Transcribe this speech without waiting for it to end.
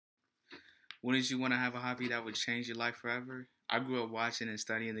Wouldn't you want to have a hobby that would change your life forever? I grew up watching and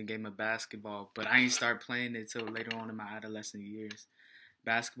studying the game of basketball, but I ain't start playing it till later on in my adolescent years.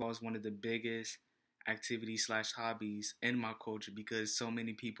 Basketball is one of the biggest activities slash hobbies in my culture because so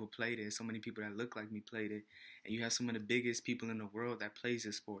many people played it, so many people that look like me played it, and you have some of the biggest people in the world that plays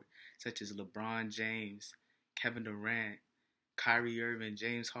this sport, such as LeBron James, Kevin Durant, Kyrie Irving,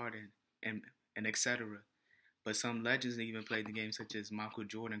 James Harden, and etc. But some legends that even played the game, such as Michael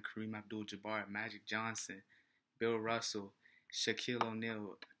Jordan, Kareem Abdul-Jabbar, Magic Johnson, Bill Russell, Shaquille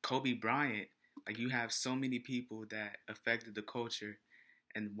O'Neal, Kobe Bryant. Like you have so many people that affected the culture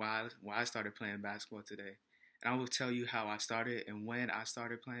and why I started playing basketball today. And I will tell you how I started and when I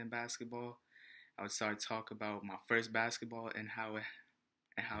started playing basketball. I would start to talk about my first basketball and how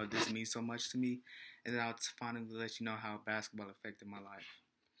this means so much to me. And then I'll finally let you know how basketball affected my life.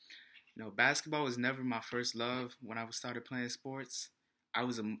 Basketball was never my first love when I started playing sports. I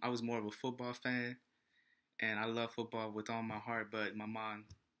was more of a football fan, and I love football with all my heart. But my mom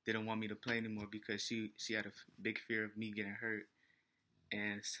didn't want me to play anymore because she had a big fear of me getting hurt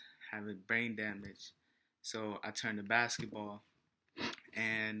and having brain damage. So I turned to basketball,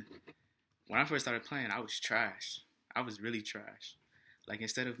 and when I first started playing, I was trash. I was really trash. Like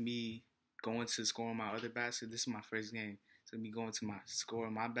instead of me going to score on my other basket, this is my first game. So me going to my score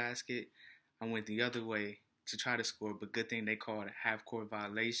on my basket, I went the other way to try to score. But good thing they called a half court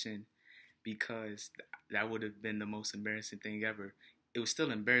violation because that would have been the most embarrassing thing ever. It was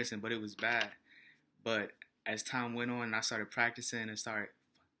still embarrassing, but it was bad. But as time went on, I started practicing and start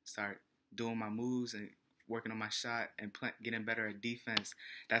doing my moves and working on my shot and getting better at defense.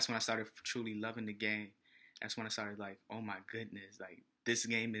 That's when I started truly loving the game. That's when I started like, oh my goodness, like this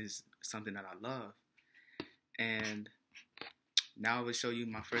game is something that I love. And now I will show you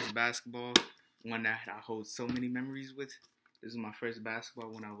my first basketball, one that I hold so many memories with. This is my first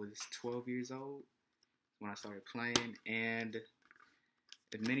basketball when I was 12 years old, when I started playing. And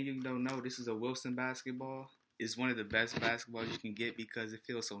if many of you don't know, this is a Wilson basketball. It's one of the best basketballs you can get because it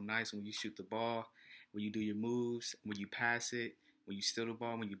feels so nice when you shoot the ball, when you do your moves, when you pass it, when you steal the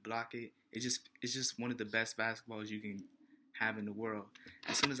ball, when you block it. It's just one of the best basketballs you can have in the world.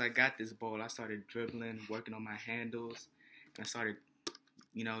 As soon as I got this ball, I started dribbling, working on my handles, and I started,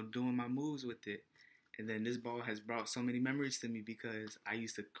 doing my moves with it. And then this ball has brought so many memories to me because I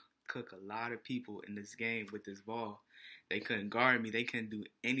used to cook a lot of people in this game with this ball. They couldn't guard me. They couldn't do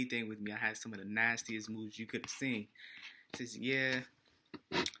anything with me. I had some of the nastiest moves you could have seen. Says, yeah,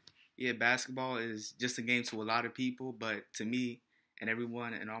 basketball is just a game to a lot of people, but to me and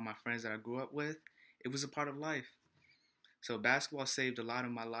everyone and all my friends that I grew up with, it was a part of life. So basketball saved a lot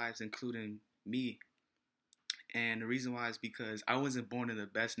of my lives, including me. And the reason why is because I wasn't born in the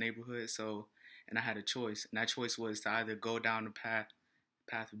best neighborhood, and I had a choice. And that choice was to either go down the path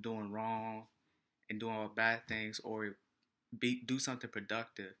of doing wrong and doing all bad things, or do something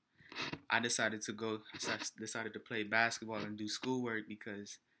productive. I decided to play basketball and do schoolwork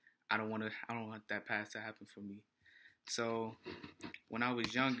because I don't want that path to happen for me. So when I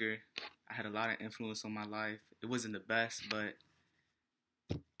was younger, I had a lot of influence on my life. It wasn't the best, but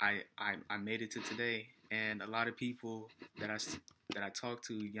I made it to today. And a lot of people that I talked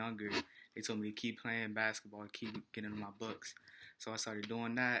to younger, they told me to keep playing basketball, keep getting in my books. So I started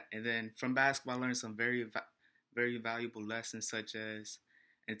doing that, and then from basketball, I learned some very valuable lessons such as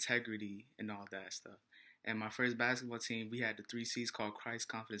integrity and all that stuff. And my first basketball team, we had the 3 C's called Christ,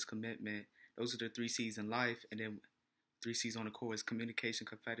 Confidence, Commitment. Those are the 3 C's in life, and then 3 C's on the court is communication,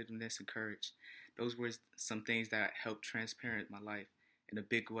 competitiveness, and courage. Those were some things that helped transparent my life in a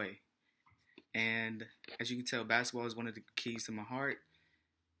big way. And as you can tell, basketball is one of the keys to my heart,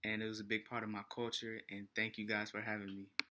 and it was a big part of my culture. And thank you guys for having me.